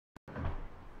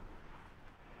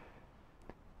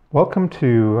Welcome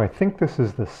to, I think this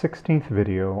is the 16th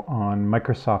video on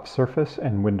Microsoft Surface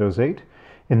and Windows 8.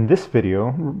 In this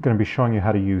video, we're going to be showing you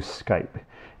how to use Skype.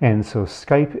 And so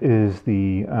Skype is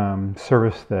the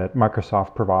service that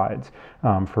Microsoft provides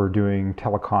for doing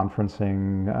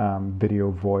teleconferencing,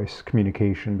 video voice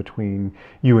communication between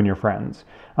you and your friends.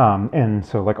 And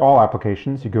so like all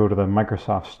applications, you go to the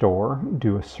Microsoft Store,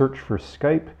 do a search for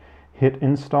Skype, hit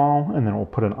install, and then we'll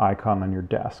put an icon on your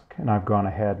desk. And I've gone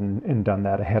ahead and done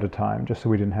that ahead of time just so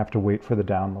we didn't have to wait for the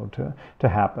download to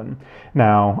happen.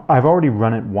 Now, I've already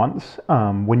run it once.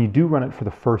 When you do run it for the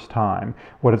first time,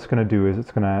 what it's going to do is it's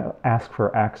going to ask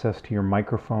for access to your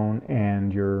microphone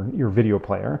and your video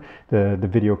player. The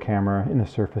video camera in the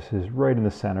Surface is right in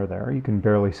the center there. You can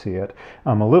barely see it.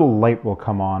 A little light will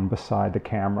come on beside the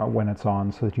camera when it's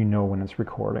on so that you know when it's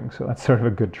recording. So that's sort of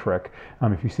a good trick.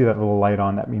 If you see that little light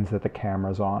on, that means that the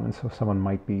camera's on, and so someone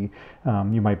might be,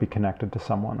 you might be connected to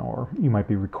someone, or you might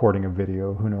be recording a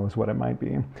video, who knows what it might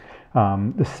be.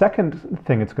 The second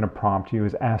thing it's going to prompt you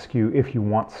is ask you if you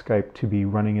want Skype to be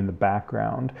running in the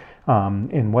background.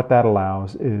 And what that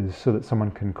allows is so that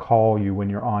someone can call you when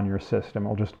you're on your system.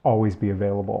 It'll just always be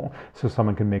available. So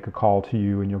someone can make a call to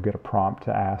you and you'll get a prompt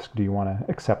to ask, do you want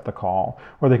to accept the call?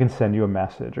 Or they can send you a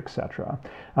message, etc.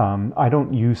 I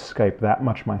don't use Skype that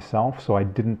much myself, so I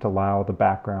didn't allow the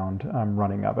background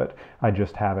running of it. I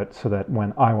just have it so that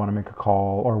when I want to make a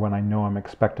call or when I know I'm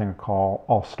expecting a call,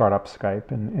 I'll start up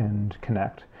Skype and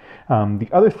connect. The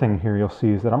other thing here you'll see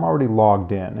is that I'm already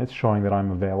logged in. It's showing that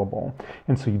I'm available.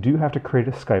 And so you do have to create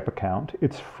a Skype account.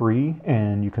 It's free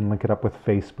and you can link it up with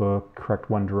Facebook, correct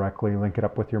one directly, link it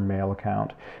up with your mail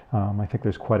account. I think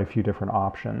there's quite a few different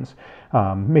options.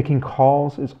 Making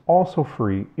calls is also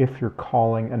free if you're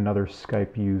calling another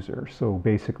Skype user. So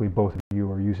basically both of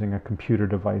you are using a computer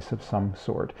device of some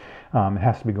sort. It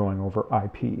has to be going over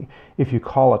IP. If you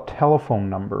call a telephone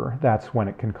number, that's when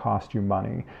it can cost you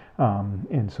money.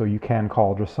 And so you can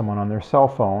call just someone on their cell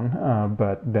phone,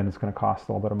 but then it's going to cost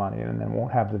a little bit of money and then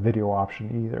won't have the video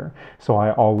option either. So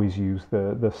I always use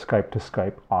the Skype to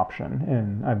Skype option,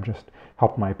 and I've just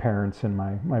helped my parents and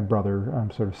my brother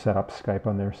sort of set up Skype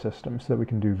on their system so that we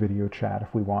can do video chat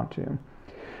if we want to.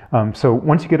 So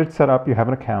once you get it set up, you have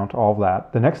an account, all of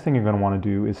that. The next thing you're going to want to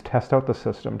do is test out the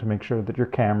system to make sure that your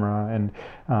camera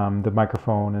and the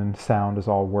microphone and sound is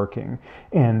all working.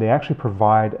 And they actually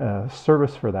provide a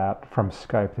service for that from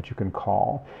Skype that you can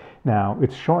call. Now,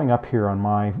 it's showing up here on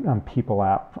my People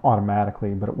app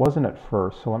automatically, but it wasn't at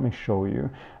first, so let me show you.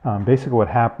 Basically what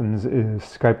happens is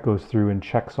Skype goes through and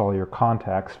checks all your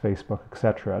contacts, Facebook,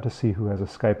 etc., to see who has a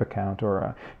Skype account or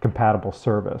a compatible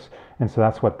service. And so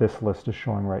that's what this list is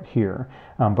showing right here.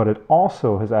 But it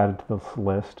also has added to this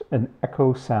list an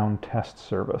echo sound test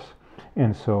service.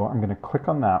 And so I'm going to click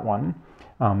on that one.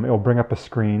 It'll bring up a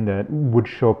screen that would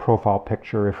show a profile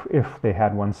picture if they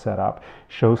had one set up.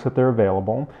 Shows that they're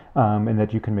available and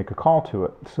that you can make a call to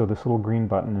it. So this little green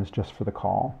button is just for the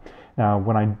call. Now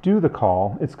when I do the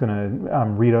call, it's going to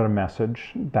read out a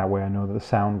message. That way I know that the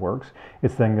sound works.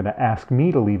 It's then going to ask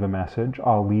me to leave a message.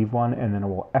 I'll leave one and then it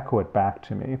will echo it back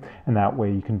to me. And that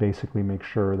way you can basically make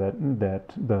sure that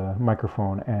the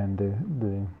microphone and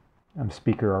the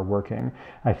speaker are working.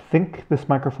 I think this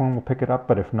microphone will pick it up,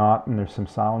 but if not, and there's some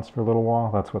silence for a little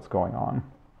while, that's what's going on.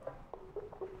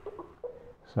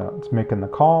 So it's making the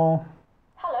call.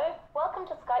 Hello, welcome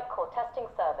to Skype call testing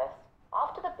service.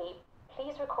 After the beep,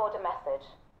 please record a message.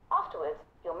 Afterwards,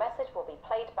 your message will be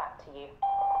played back to you.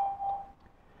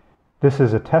 This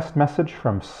is a test message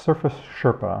from Surface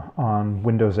Sherpa on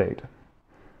Windows 8.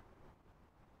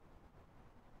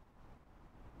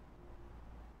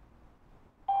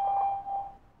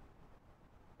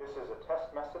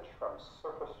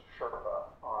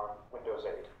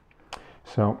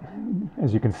 So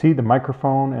as you can see, the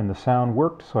microphone and the sound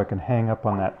worked, so I can hang up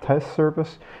on that test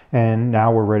service, and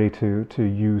now we're ready to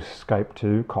use Skype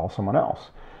to call someone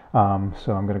else.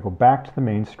 So I'm going to go back to the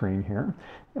main screen here.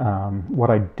 What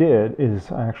I did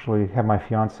is I actually have my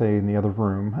fiance in the other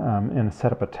room and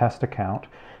set up a test account.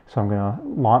 So I'm going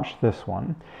to launch this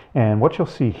one. And what you'll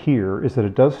see here is that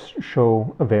it does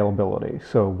show availability,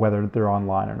 so whether they're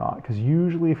online or not. Because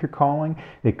usually if you're calling,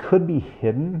 they could be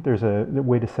hidden. There's a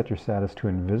way to set your status to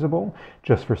invisible,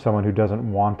 just for someone who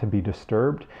doesn't want to be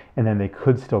disturbed. And then they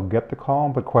could still get the call,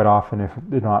 but quite often if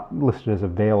they're not listed as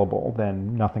available,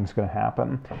 then nothing's going to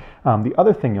happen. The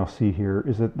other thing you'll see here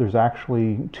is that there's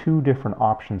actually two different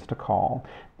options to call.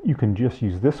 You can just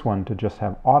use this one to just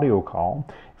have audio call.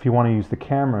 If you want to use the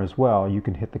camera as well, you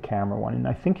can hit the camera one. And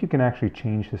I think you can actually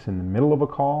change this in the middle of a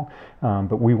call,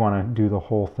 but we want to do the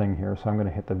whole thing here, so I'm going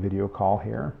to hit the video call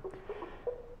here.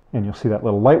 And you'll see that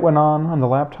little light went on the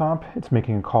laptop. It's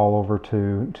making a call over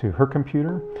to her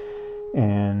computer,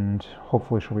 and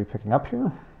hopefully she'll be picking up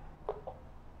here.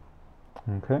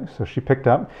 Okay, so she picked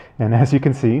up, and as you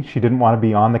can see, she didn't want to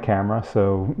be on the camera,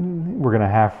 so we're going to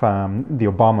have the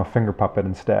Obama finger puppet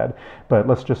instead. But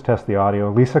let's just test the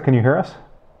audio. Lisa, can you hear us?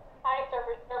 Hi,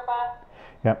 Surfer Surfa.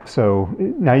 Yep, so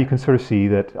now you can sort of see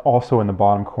that also in the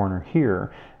bottom corner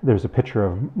here, there's a picture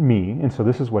of me, and so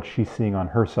this is what she's seeing on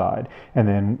her side, and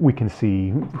then we can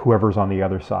see whoever's on the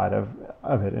other side of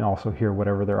it, and also hear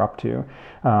whatever they're up to.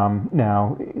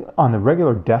 Now, on the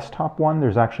regular desktop one,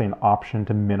 there's actually an option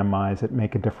to minimize it,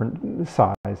 make a different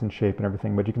size and shape and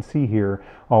everything, but you can see here,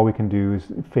 all we can do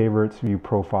is favorites, view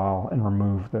profile, and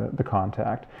remove the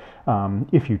contact.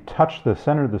 If you touch the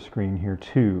center of the screen here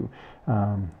too,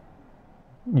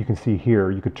 you can see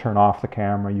here, you could turn off the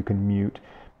camera, you can mute.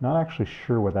 Not actually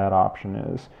sure what that option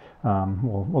is.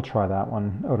 We'll try that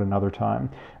one out another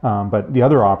time. But the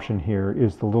other option here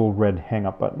is the little red hang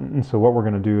up button. And so what we're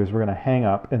going to do is we're going to hang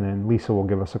up, and then Lisa will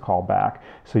give us a call back,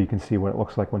 so you can see what it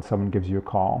looks like when someone gives you a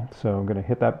call. So I'm going to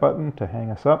hit that button to hang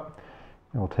us up.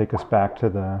 It will take us back to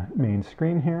the main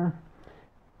screen here.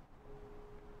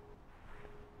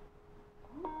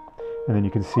 And then you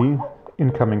can see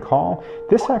incoming call.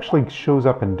 This actually shows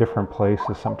up in different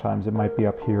places sometimes. It might be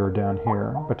up here or down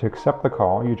here, but to accept the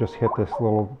call, you just hit this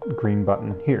little green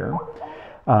button here.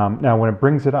 Now when it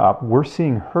brings it up, we're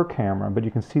seeing her camera, but you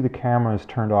can see the camera is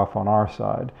turned off on our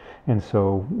side. And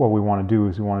so what we want to do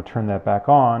is we want to turn that back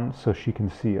on so she can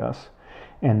see us.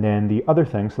 And then the other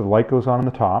thing, so the light goes on in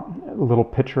the top, a little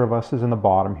picture of us is in the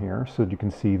bottom here, so that you can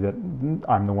see that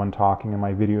I'm the one talking and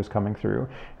my video is coming through.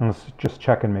 And let's just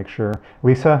check and make sure.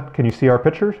 Lisa, can you see our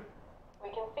pictures?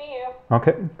 We can see you.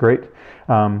 Okay, great.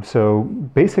 So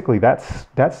basically that's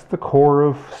the core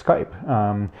of Skype.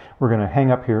 We're going to hang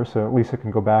up here so Lisa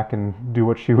can go back and do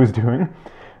what she was doing.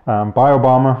 Bye,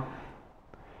 Obama.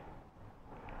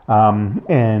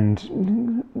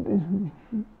 And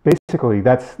basically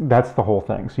that's the whole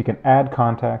thing. So you can add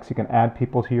contacts, you can add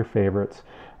people to your favorites.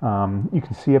 You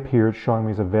can see up here it's showing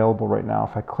me as available right now.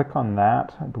 If I click on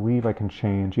that, I believe I can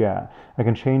change, I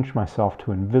can change myself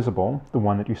to invisible, the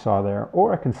one that you saw there,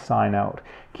 or I can sign out,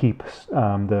 keep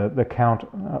the account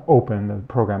open, the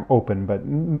program open, but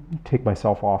take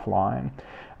myself offline.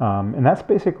 And that's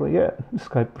basically it.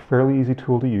 Skype, a fairly easy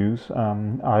tool to use.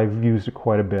 I've used it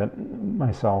quite a bit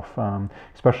myself,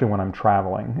 especially when I'm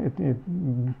traveling. It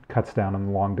cuts down on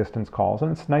the long distance calls,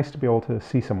 and it's nice to be able to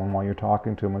see someone while you're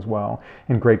talking to them as well.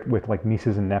 And great with like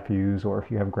nieces and nephews, or if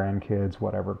you have grandkids,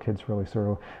 whatever. Kids really sort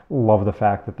of love the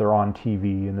fact that they're on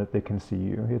TV and that they can see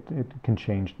you. It can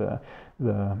change the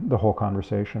whole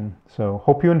conversation. So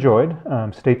hope you enjoyed.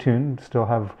 Stay tuned. Still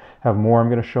have more I'm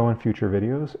going to show in future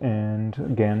videos. And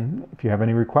again, if you have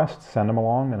any requests, send them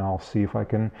along, and I'll see if I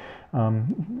can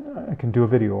do a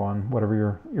video on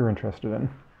whatever you're interested in.